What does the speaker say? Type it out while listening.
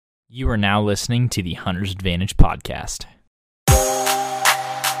You are now listening to the Hunter's Advantage podcast.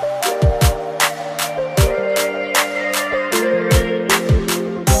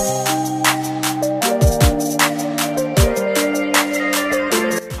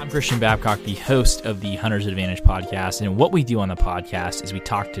 I'm Christian Babcock, the host of the Hunter's Advantage podcast, and what we do on the podcast is we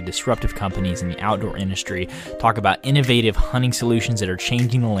talk to disruptive companies in the outdoor industry, talk about innovative hunting solutions that are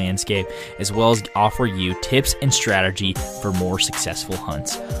changing the landscape, as well as offer you tips and strategy for more successful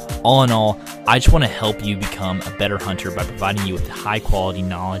hunts. All in all, I just want to help you become a better hunter by providing you with high quality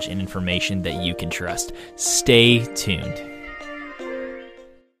knowledge and information that you can trust. Stay tuned.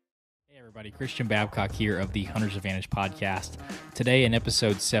 Christian Babcock here of the Hunter's Advantage podcast. Today in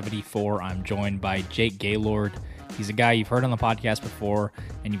episode 74, I'm joined by Jake Gaylord. He's a guy you've heard on the podcast before,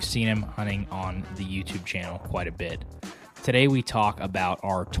 and you've seen him hunting on the YouTube channel quite a bit. Today we talk about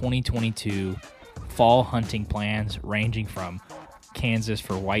our 2022 fall hunting plans, ranging from Kansas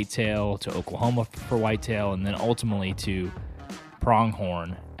for whitetail to Oklahoma for whitetail, and then ultimately to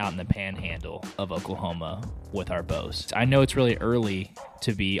pronghorn out in the panhandle of Oklahoma with our bows. I know it's really early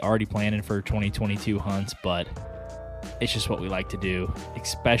to be already planning for 2022 hunts, but it's just what we like to do,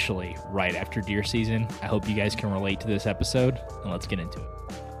 especially right after deer season. I hope you guys can relate to this episode, and let's get into it.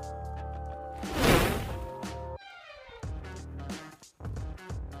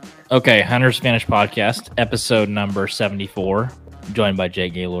 Okay, Hunter's Advantage podcast, episode number 74, joined by Jay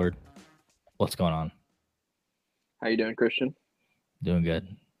Gaylord. What's going on? How you doing, Christian? Doing good.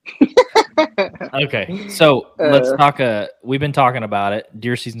 Okay, so let's talk. We've been talking about it.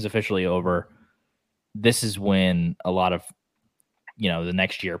 Deer season's officially over. This is when a lot of, the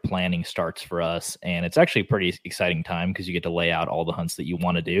next year planning starts for us, and it's actually a pretty exciting time because you get to lay out all the hunts that you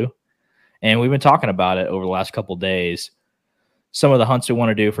want to do. And we've been talking about it over the last couple of days. Some of the hunts we want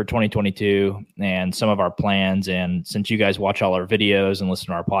to do for 2022 and some of our plans. And since you guys watch all our videos and listen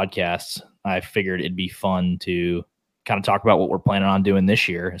to our podcasts, I figured it'd be fun to kind of talk about what we're planning on doing this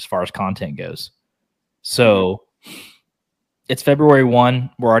year as far as content goes. So it's February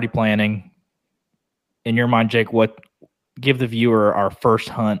 1. We're already planning. In your mind, Jake, give the viewer our first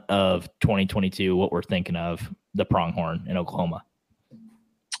hunt of 2022, what we're thinking of the pronghorn in Oklahoma.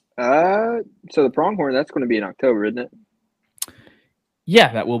 So the pronghorn, that's going to be in October, isn't it?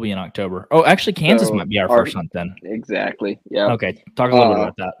 Yeah, that will be in October. Oh, actually, Kansas might be our first hunt then. Exactly. Yeah. Okay. Talk a little bit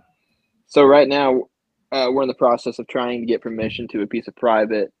about that. So right now, we're in the process of trying to get permission to a piece of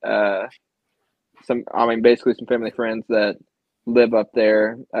private, basically some family friends that live up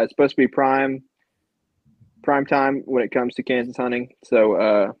there. It's supposed to be prime time when it comes to Kansas hunting.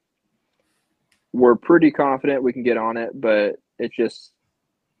 So we're pretty confident we can get on it, but it's just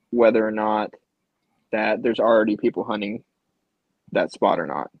whether or not that there's already people hunting that spot or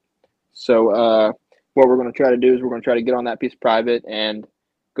not. So what we're going to try to do is we're going to try to get on that piece of private and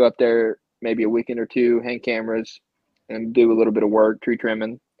go up there maybe a weekend or two, hang cameras, and do a little bit of work, tree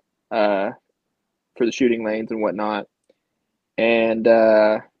trimming for the shooting lanes and whatnot. And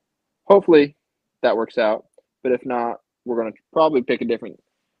hopefully that works out. But if not, we're going to probably pick a different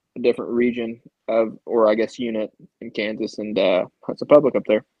region unit in Kansas and hunt some public up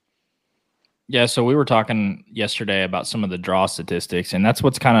there. Yeah, so we were talking yesterday about some of the draw statistics, and that's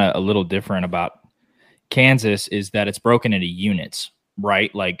what's kind of a little different about Kansas is that it's broken into units, right?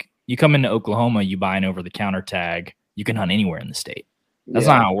 Like, you come into Oklahoma, you buy an over-the-counter tag, you can hunt anywhere in the state. That's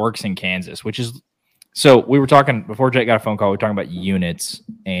not how it works in Kansas, so we were talking, before Jake got a phone call, we were talking about units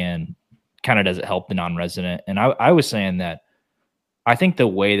and kind of does it help the non-resident. And I was saying that I think the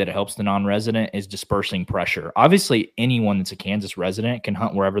way that it helps the non-resident is dispersing pressure. Obviously, anyone that's a Kansas resident can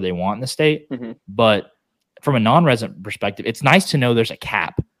hunt wherever they want in the state, but from a non-resident perspective, it's nice to know there's a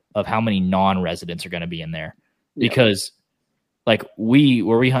cap of how many non-residents are going to be in there because like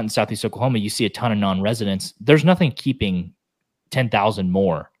where we hunt in Southeast Oklahoma, you see a ton of non-residents. There's nothing keeping 10,000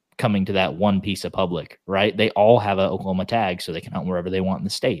 more coming to that one piece of public, right? They all have an Oklahoma tag, so they can hunt wherever they want in the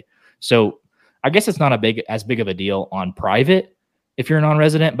state. So I guess it's not as big of a deal on private if you're a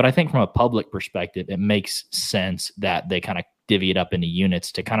non-resident, but I think from a public perspective, it makes sense that they kind of divvy it up into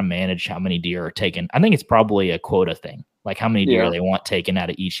units to kind of manage how many deer are taken. I think it's probably a quota thing, like how many deer they want taken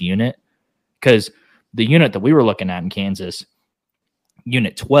out of each unit. Because the unit that we were looking at in Kansas,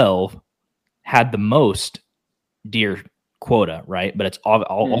 Unit 12, had the most deer quota, right? But it's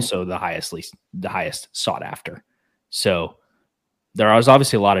also the highest sought after. So there was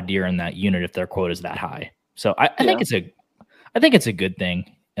obviously a lot of deer in that unit if their quota is that high. So I think it's a good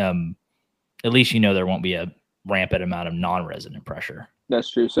thing. At least there won't be a rampant amount of non-resident pressure.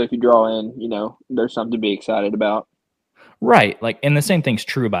 That's true. So if you draw in, there's something to be excited about. Right. Like, and the same thing's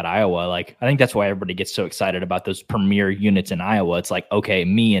true about Iowa. Like, I think that's why everybody gets so excited about those premier units in Iowa. It's like, okay,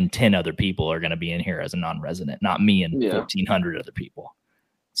 me and 10 other people are going to be in here as a non-resident, not me and 1,400 other people.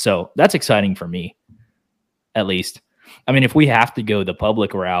 So that's exciting for me, at least. I mean, if we have to go the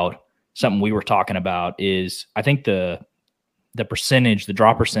public route, something we were talking about is, I think the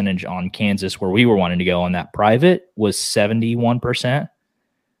draw percentage on Kansas where we were wanting to go on that private was 71%.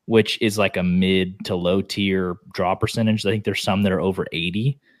 Which is like a mid to low tier draw percentage. I think there's some that are over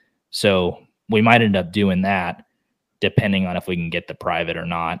 80. So we might end up doing that depending on if we can get the private or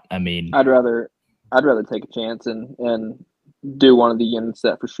not. I mean, I'd rather take a chance and do one of the units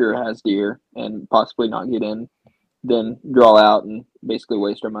that for sure has deer and possibly not get in than draw out and basically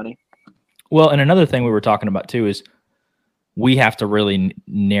waste our money. Well, and another thing we were talking about too is we have to really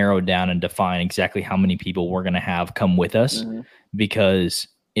narrow down and define exactly how many people we're going to have come with us, because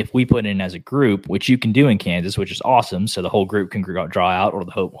if we put in as a group, which you can do in Kansas, which is awesome, so the whole group can draw out or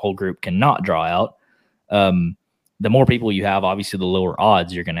the whole group cannot draw out, the more people you have, obviously, the lower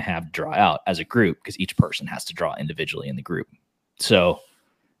odds you're going to have to draw out as a group because each person has to draw individually in the group. So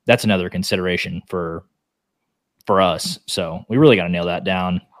that's another consideration for us. So we really got to nail that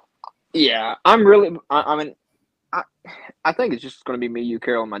down. Yeah, I think it's just going to be me, you,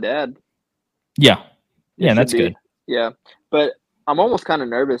 Carol, and my dad. Yeah. Yeah, that's good. Yeah, but I'm almost kind of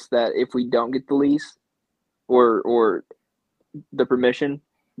nervous that if we don't get the lease or the permission,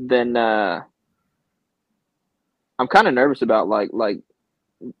 then I'm kind of nervous about like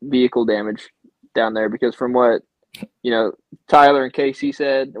vehicle damage down there, because from what Tyler and Casey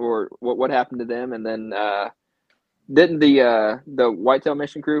said, or what happened to them, and then didn't the Whitetail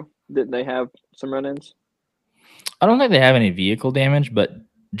Mission crew, didn't they have some run-ins? I don't think they have any vehicle damage, but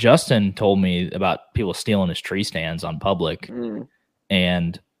Justin told me about people stealing his tree stands on public,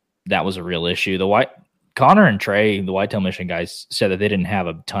 and that was a real issue. Connor and Trey, the Whitetail Mission guys, said that they didn't have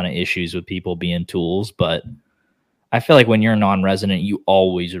a ton of issues with people being tools, but I feel like when you're a non-resident, you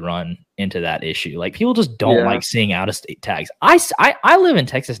always run into that issue. Like, people just don't like seeing out-of-state tags. I live in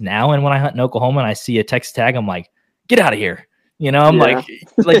Texas now, and when I hunt in Oklahoma and I see a Texas tag, I'm like, get out of here. I'm like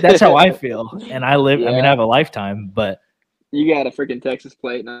that's how I feel. And I live, I mean, I have a lifetime, but you got a freaking Texas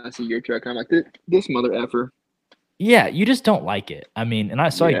plate, and I see your truck, and I'm like, this mother effer. Yeah, you just don't like it. I mean, I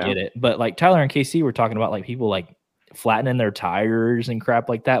get it. But like Tyler and KC were talking about, like, people like flattening their tires and crap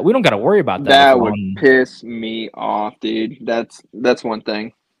like that. We don't got to worry about that. That would piss me off, dude. That's one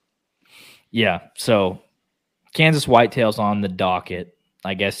thing. Yeah. So Kansas Whitetails on the docket.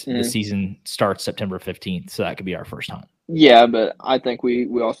 I guess the season starts September 15th, so that could be our first hunt. Yeah, but I think we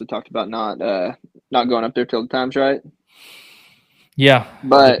also talked about not going up there till the time's right. Yeah,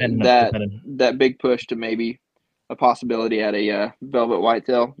 but that big push to maybe a possibility at a velvet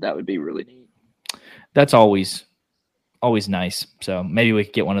whitetail, that would be really neat. That's always nice. So maybe we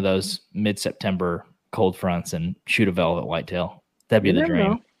could get one of those mid-September cold fronts and shoot a velvet whitetail. That'd be the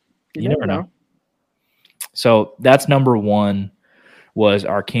dream. You never know. So that's number one, was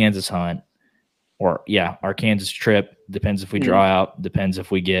our Kansas hunt, or our Kansas trip. Depends if we draw out, depends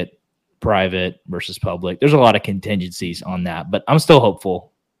if we get private versus public. There's a lot of contingencies on that, but I'm still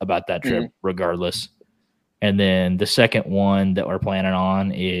hopeful about that trip regardless. And then the second one that we're planning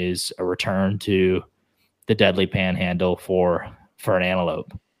on is a return to the Deadly Panhandle for an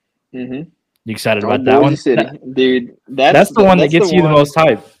antelope. You excited about that one? City. Dude, that's the one that gets you the most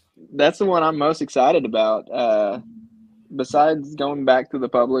hype. That's the one I'm most excited about. Besides going back to the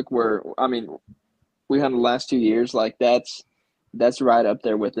public, where, I mean, we hunted the last 2 years, like that's right up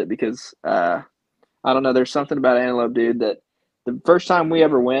there with it, because I don't know, there's something about antelope, dude, that the first time we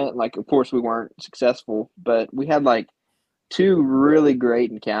ever went, like, of course we weren't successful, but we had like 2 really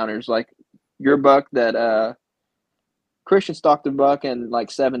great encounters. Like your buck that Christian stalked a buck and like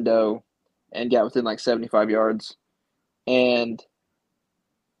 7 doe and got within like 75 yards. And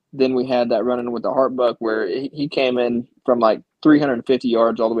then we had that run-in with the Hart buck where he came in from like 350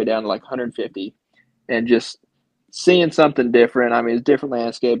 yards all the way down to like 150, and just seeing something different. I mean, it's a different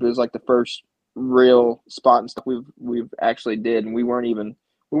landscape. It was like the first real spot and stuff we've actually did, and we weren't even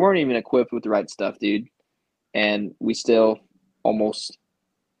equipped with the right stuff, dude. And we still almost,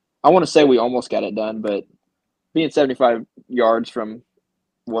 I want to say we almost got it done, but being 75 yards from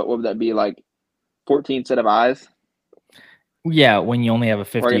what would that be, like 14 set of eyes? Yeah, when you only have a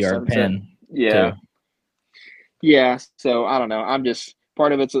 50-yard pin. Yeah. Yeah, so I don't know. I'm just,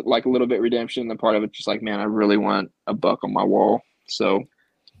 part of it's like a little bit redemption, and part of it's just like, man, I really want a buck on my wall. So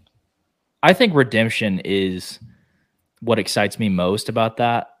I think redemption is what excites me most about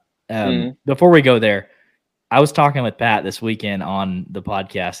that. Before we go there, I was talking with Pat this weekend on the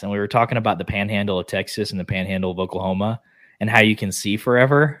podcast, and we were talking about the Panhandle of Texas and the Panhandle of Oklahoma. and how you can see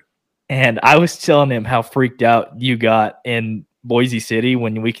forever. And I was telling him how freaked out you got in Boise City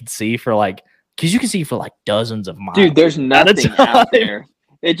when we could see for like, because you can see for like dozens of miles. Dude, there's nothing out there.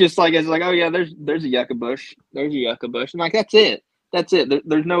 It just like it's like, oh yeah, there's a yucca bush. There's a yucca bush. And like that's it. That's it.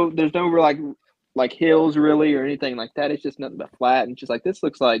 There's no like hills really or anything like that. It's just nothing but flat and just like this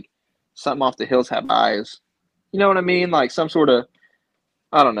looks like something off The Hills Have Eyes. You know what I mean? Like some sort of,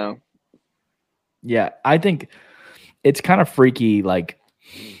 I don't know. Yeah, I think it's kind of freaky, like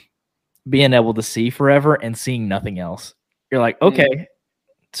being able to see forever and seeing nothing else. You're like, okay,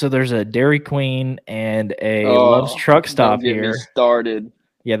 so there's a Dairy Queen and a Love's Truck Stop don't get here. Me started.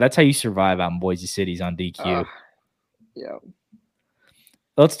 Yeah, that's how you survive out in Boise City's on DQ. Yeah.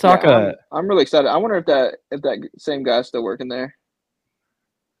 Let's talk. I'm really excited. I wonder if that same guy's still working there.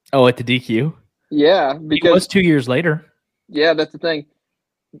 Oh, at the DQ? Yeah, because it was 2 years later. Yeah, that's the thing.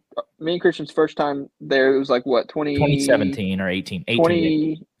 Me and Christian's first time there, it was like what 2017 or 18?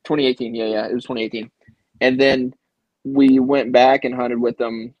 2018. Yeah, it was 2018. And then we went back and hunted with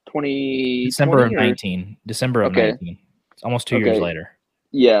them December of 19. December of 19. It's almost 2 years later.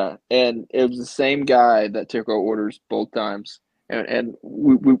 Yeah, and it was the same guy that took our orders both times. And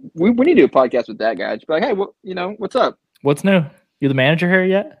we need to do a podcast with that guy. Just be like, hey, what's up? What's new? You the manager here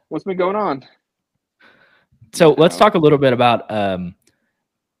yet? What's been going on? So let's talk a little bit about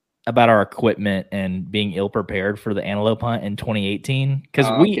our equipment and being ill prepared for the antelope hunt in 2018. Because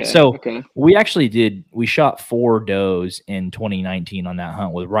we actually we shot 4 does in 2019 on that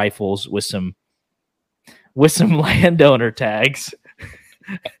hunt with rifles with some landowner tags.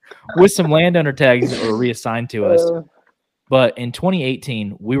 With some landowner tags that were reassigned to us. But in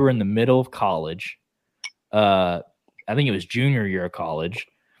 2018, we were in the middle of college. I think it was junior year of college.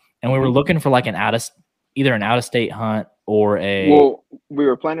 And we were looking for like either an out-of-state hunt or a... Well, we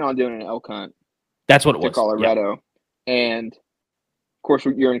were planning on doing an elk hunt. That's what it was. To Colorado. Yep. And, of course,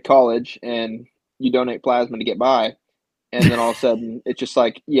 you're in college and you donate plasma to get by. And then all of a sudden, it's just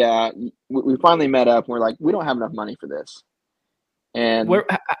like, yeah, we finally met up. And we're like, we don't have enough money for this. And...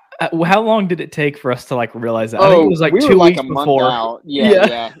 how long did it take for us to like realize that? I think it was like 2 weeks a month before. Out.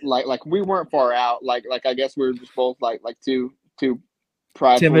 Yeah. Like we weren't far out. Like I guess we were just both like too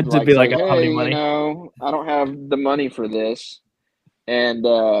prideful, timid to be like, how many money? I don't have the money for this. And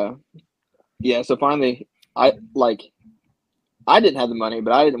so finally, I didn't have the money,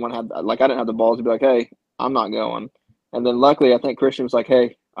 but I didn't want to have I didn't have the balls to be like, hey, I'm not going. And then luckily, I think Christian was like,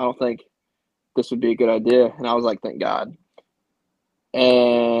 hey, I don't think this would be a good idea. And I was like, thank God.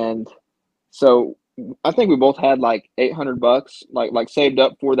 And so I think we both had like $800 like saved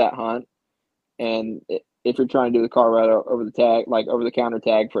up for that hunt. And if you're trying to do the Colorado over the counter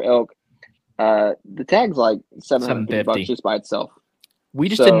tag for elk, the tag's like $750 just by itself. We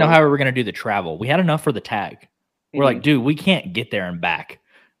just didn't know how we were going to do the travel. We had enough for the tag. We're like, dude, we can't get there and back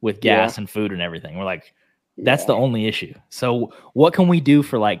with gas and food and everything. We're like, that's the only issue. So what can we do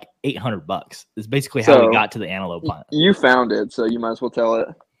for like $800? Is basically how we got to the antelope hunt. You found it, so you might as well tell it.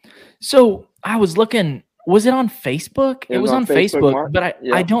 So I was looking. Was it on Facebook? It was on Facebook, but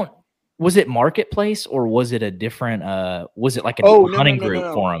I don't. Was it Marketplace or was it a different? Was it like a hunting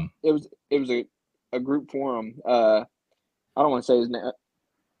group forum? It was a group forum. I don't want to say his name.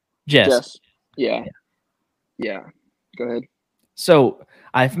 Jess. Yeah. Go ahead. So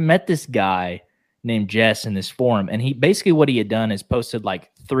I've met this guy named Jess in this forum, and he basically what he had done is posted like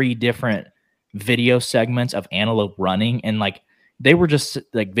 3 different video segments of antelope running, and like they were just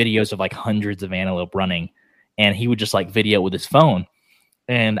like videos of like hundreds of antelope running, and he would just like video with his phone.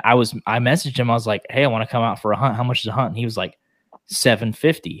 And I messaged him, I was like, hey, I want to come out for a hunt. How much is a hunt? And he was like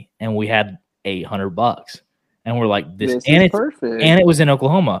 $750, and we had $800. And we're like, this is perfect. And it was in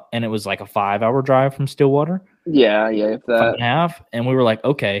Oklahoma, and it was like a 5-hour drive from Stillwater. Yeah, if that. 5.5. And we were like,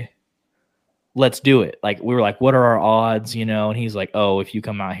 okay, let's do it. Like, we were like, what are our odds, And he's like, oh, if you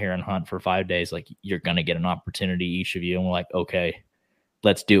come out here and hunt for 5 days, like, you're going to get an opportunity, each of you. And we're like, okay,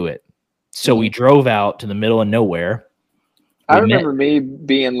 let's do it. So we drove out to the middle of nowhere. I remember me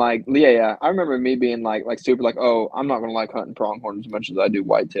being like, super like, oh, I'm not going to like hunting pronghorn as much as I do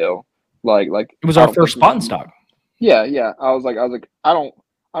whitetail. Like it was our first spot and stock. Yeah. I was like, I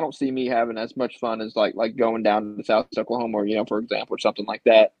don't see me having as much fun as like going down to South Oklahoma or, for example, or something like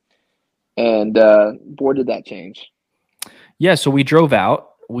that. And boy, did that change. Yeah, so we drove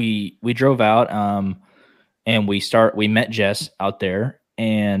out. We drove out, and we met Jess out there,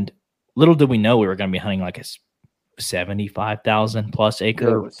 and little did we know we were going to be hunting like a 75,000 plus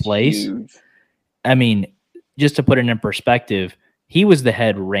acre place. Huge. I mean, just to put it in perspective, he was the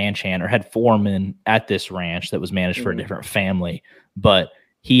head ranch hand or head foreman at this ranch that was managed for a different family, but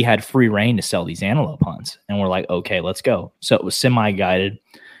he had free reign to sell these antelope hunts. And we're like, okay, let's go. So it was semi-guided.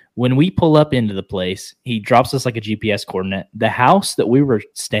 When we pull up into the place, he drops us like a GPS coordinate. The house that we were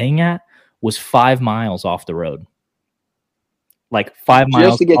staying at was 5 miles off the road. Like 5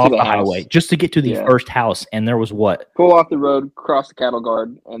 miles to get off to the highway, just to get to the first house. And there was what? Pull off the road, cross the cattle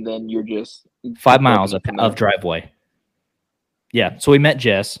guard, and then you're just 5 miles of driveway. Yeah. So we met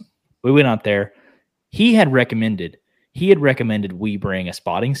Jess. We went out there. He had recommended we bring a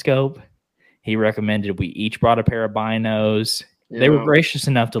spotting scope. He recommended we each brought a pair of binos. Yeah. They were gracious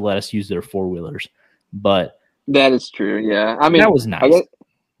enough to let us use their 4-wheelers, but that is true. Yeah. I mean, that was nice.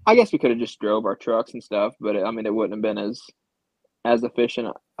 I guess we could have just drove our trucks and stuff, but it wouldn't have been as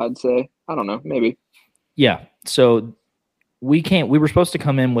efficient, I'd say. I don't know, maybe. Yeah. So we were supposed to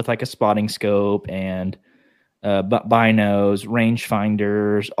come in with like a spotting scope and binos,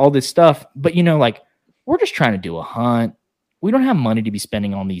 rangefinders, all this stuff. But like we're just trying to do a hunt. We don't have money to be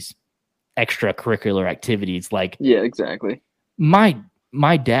spending on these extracurricular activities. Like, yeah, exactly. My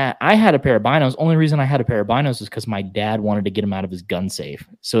dad, I had a pair of binos. Only reason I had a pair of binos is because my dad wanted to get them out of his gun safe.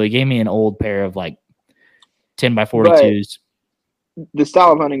 So he gave me an old pair of like 10x42s. But the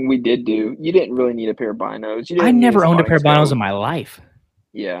style of hunting we did do, you didn't really need a pair of binos. I never owned a pair of binos in my life.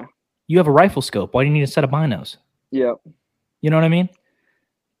 Yeah. You have a rifle scope. Why do you need a set of binos? Yep. You know what I mean?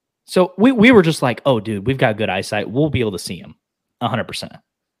 So we were just like, oh, dude, we've got good eyesight. We'll be able to see him 100%.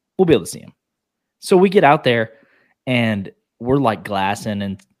 We'll be able to see him. So we get out there and we're like glassing,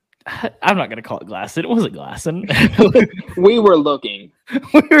 and I'm not going to call it glassing. It wasn't glassing. We were looking.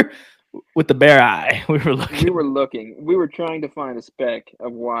 We were with the bare eye. We were looking. We were trying to find a speck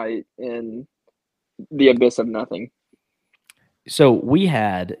of white in the abyss of nothing. So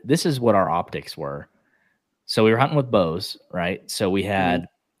this is what our optics were. So we were hunting with bows, right? So we had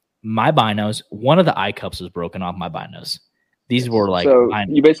my binos. One of the eye cups was broken off my binos. These were like... So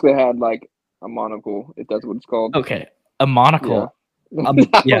you basically had like a monocle, if that's what it's called. Okay. A monocle. Yeah. I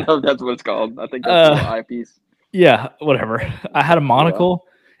don't know if that's what it's called. I think that's the eyepiece. Yeah, whatever. I had a monocle.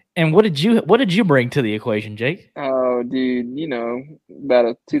 Yeah. And what did you bring to the equation, Jake? Oh, dude, about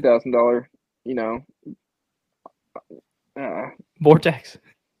a $2,000, Vortex.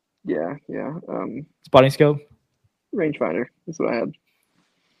 Yeah. Spotting scope. Rangefinder. That's what I had.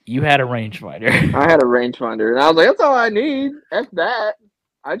 You had a rangefinder. I had a rangefinder, and I was like, "That's all I need. F that.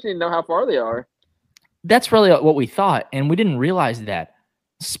 I just need to know how far they are." That's really what we thought, and we didn't realize that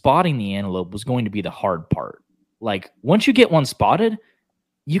spotting the antelope was going to be the hard part. Like, once you get one spotted,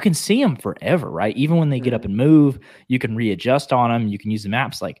 you can see them forever, right? Even when they get up and move, you can readjust on them. You can use the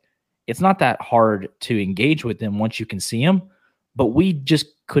maps. Like, it's not that hard to engage with them once you can see them, but we just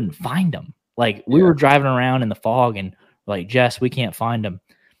couldn't find them. Like, we were driving around in the fog, and we're like, Jess, we can't find them.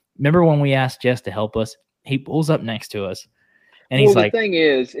 Remember when we asked Jess to help us? He pulls up next to us. And he's like, the thing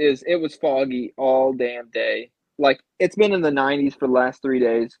is it was foggy all damn day. Like, it's been in the 90s for the last 3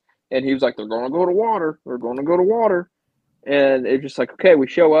 days. And he was like, they're going to go to water. They're going to go to water. And it's just like, okay, we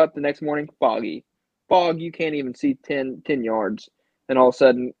show up the next morning, foggy. Fog, you can't even see 10 yards. And all of a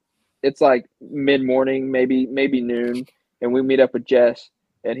sudden, it's like mid-morning, maybe noon. And we meet up with Jess.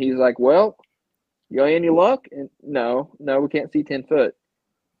 And he's like, well, you got any luck? And no, we can't see 10 foot.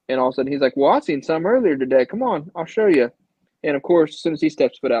 And all of a sudden, he's like, well, I seen some earlier today. Come on, I'll show you. And of course, as soon as he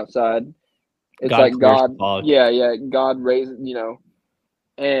steps foot outside, it's like God, God raises,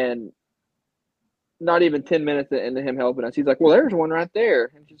 and not even 10 minutes into him helping us, he's like, well, there's one right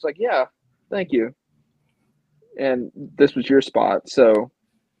there. And she's like, yeah, thank you. And this was your spot. So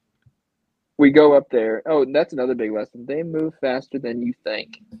we go up there. Oh, and that's another big lesson. They move faster than you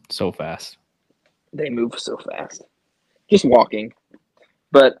think. So fast. They move so fast. Just walking.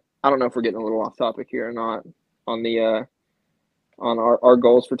 But I don't know if we're getting a little off topic here or not on the on our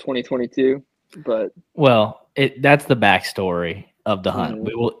goals for 2022. But that's the backstory of the hunt.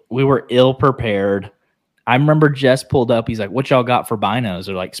 We were ill prepared. I remember Jess pulled up. He's like, "What y'all got for binos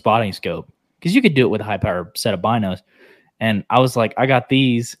or like spotting scope?" Because you could do it with a high power set of binos. And I was like, "I got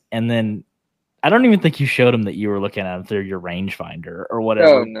these." And then I don't even think you showed him that you were looking at them through your rangefinder or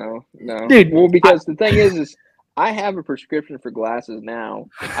whatever. Oh no, dude. Well, because the thing is I have a prescription for glasses now.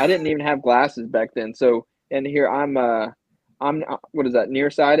 I didn't even have glasses back then. So, and here I'm what is that,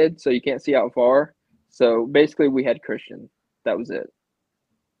 nearsighted, so you can't see out far. So basically we had Christian. That was it.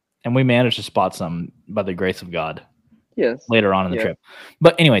 And we managed to spot some by the grace of God. Yes. Later on in the trip.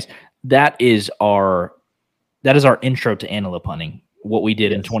 But anyways, that is our intro to antelope hunting, what we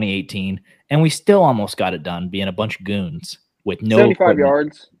did in 2018. And we still almost got it done being a bunch of goons with no 75 equipment.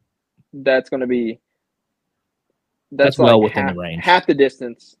 yards. That's going to be that's like well within the range. Half the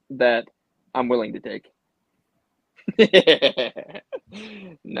distance that I'm willing to take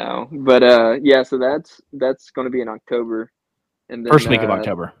No, but yeah. So that's going to be in October, and then First week of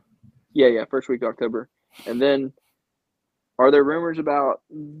October. yeah, first week of October, and then are there rumors about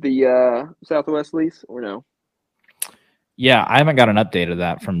the Southwest lease or no? Yeah, I haven't got an update of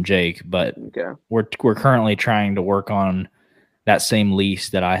that from Jake, but Okay, we're currently trying to work on that same lease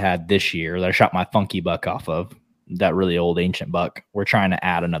that I had this year that I shot my funky buck off of, that really old ancient buck. We're trying to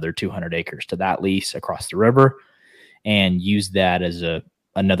add another 200 acres to that lease across the river and use that as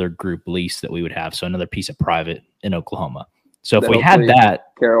another group lease that we would have. So another piece of private in Oklahoma. So if that we had hopefully that,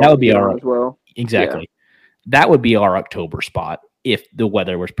 Carol that would can be get our on as well. exactly. That would be our October spot if the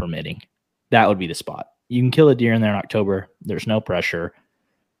weather was permitting. That would be the spot. You can kill a deer in there in October. There's no pressure.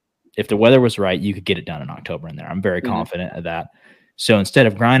 If the weather was right, you could get it done in October in there. I'm very confident of that. So instead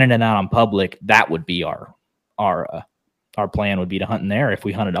of grinding it out on public, that would be our plan would be to hunt in there if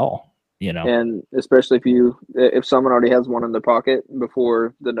we hunt at all, you know. And especially if someone already has one in their pocket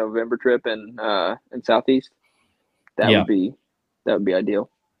before the November trip in Southeast, that would be ideal.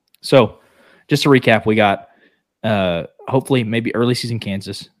 So just to recap, we got hopefully maybe early season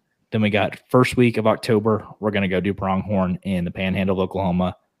Kansas. Then we got first week of October, we're going to go do pronghorn in the Panhandle of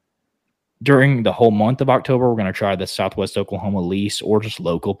Oklahoma. During the whole month of October, we're going to try the Southwest Oklahoma lease or just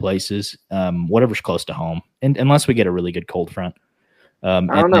local places, whatever's close to home, and unless we get a really good cold front. I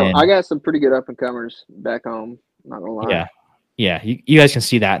don't know. I got some pretty good up and comers back home. Not gonna lie. Yeah. You guys can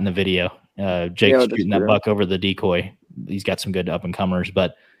see that in the video. Jake's shooting that true. buck over the decoy. He's got some good up and comers.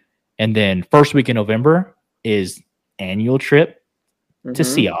 And then first week in November is annual trip to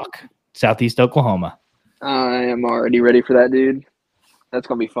Seahawk, Southeast Oklahoma. I am already ready for that, dude. That's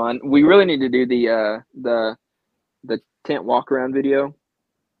gonna be fun. We really need to do the tent walk around video.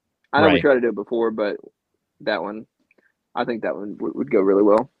 I know we tried to do it before, but that one, I think that one would go really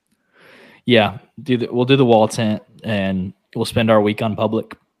well. Yeah, we'll do the wall tent, and we'll spend our week on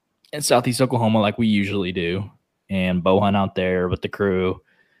public in Southeast Oklahoma like we usually do, and bow hunt out there with the crew.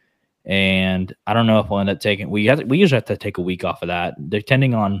 And I don't know if we'll end up taking. We usually have to take a week off of that,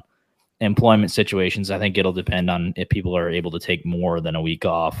 depending on employment situations. I think it'll depend on if people are able to take more than a week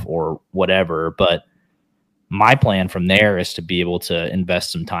off or whatever. But my plan from there is to be able to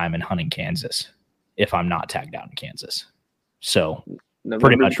invest some time in hunting Kansas if I'm not tagged out in Kansas. So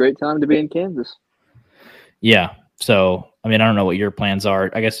pretty much a great time to be in Kansas. Yeah. So, I mean, I don't know what your plans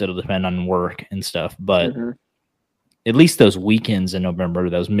are. I guess it'll depend on work and stuff, but at least those weekends in November,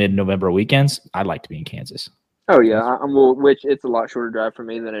 those mid-November weekends, I'd like to be in Kansas. Oh yeah, which it's a lot shorter drive for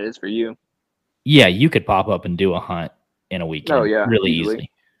me than it is for you. Yeah, you could pop up and do a hunt in a weekend. Oh yeah, really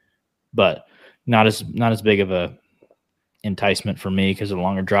easily. But not as big of a enticement for me because of the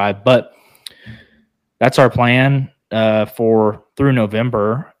longer drive. But that's our plan for through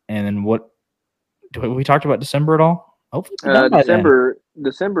November. And then we talked about December at all? Hopefully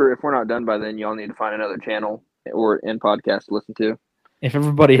December. If we're not done by then, y'all need to find another channel or podcast to listen to. If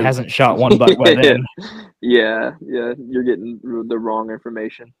everybody hasn't shot one buck by then. Yeah, you're getting the wrong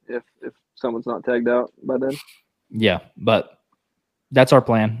information if someone's not tagged out by then. Yeah, but that's our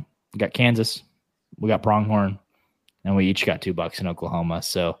plan. We got Kansas, we got pronghorn, and we each got 2 bucks in Oklahoma.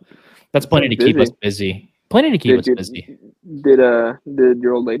 So that's plenty to keep us busy. Plenty to keep us busy. Did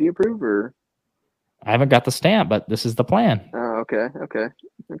your old lady approve or? I haven't got the stamp, but this is the plan. Oh, okay.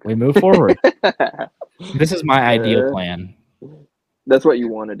 We move forward. This is my ideal plan. That's what you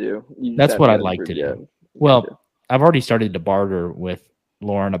want to do. That's what I'd like to do. Well, I've already started to barter with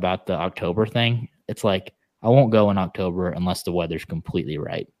Lauren about the October thing. It's like, I won't go in October unless the weather's completely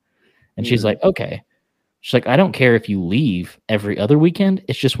right. And she's like, okay. She's like, I don't care if you leave every other weekend.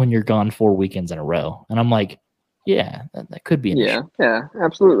 It's just when you're gone 4 weekends in a row. And I'm like, yeah, that could be an issue. Yeah,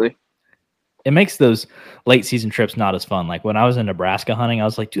 absolutely. It makes those late season trips not as fun. Like when I was in Nebraska hunting, I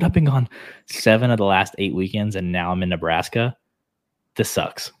was like, dude, I've been gone 7 of the last 8 weekends, and now I'm in Nebraska. This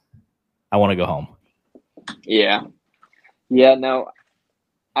sucks. I want to go home. Yeah. No,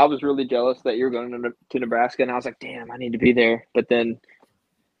 I was really jealous that you were going to Nebraska, and I was like, damn, I need to be there. But then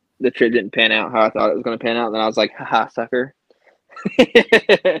the trip didn't pan out how I thought it was going to pan out. And then I was like, haha, sucker.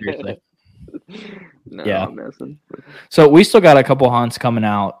 Seriously. No, yeah. I'm messing. So we still got a couple hunts coming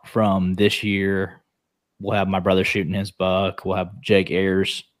out from this year. We'll have my brother shooting his buck. We'll have Jake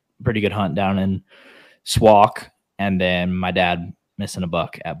Ayers, pretty good hunt down in Swak. And then my dad missing a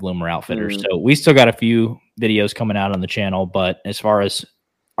buck at Bloomer Outfitters. So we still got a few videos coming out on the channel. But as far as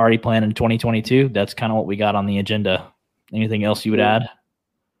already planning 2022, that's kind of what we got on the agenda. Anything else you would add?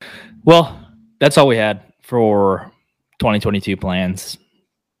 Well, that's all we had for 2022 plans.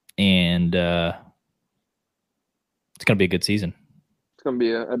 And it's going to be a good season. It's going to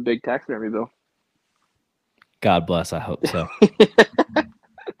be a big taxidermy bill. God bless. I hope so.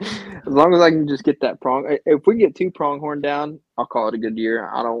 As long as I can just get that prong. If we get 2 pronghorn down, I'll call it a good year.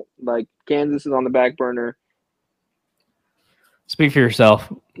 I don't like Kansas is on the back burner. Speak for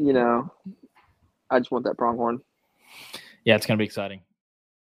yourself. You know, I just want that pronghorn. Yeah, it's going to be exciting.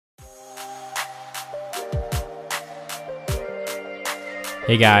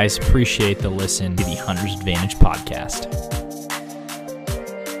 Hey guys, appreciate the listen to the Hunter's Advantage podcast.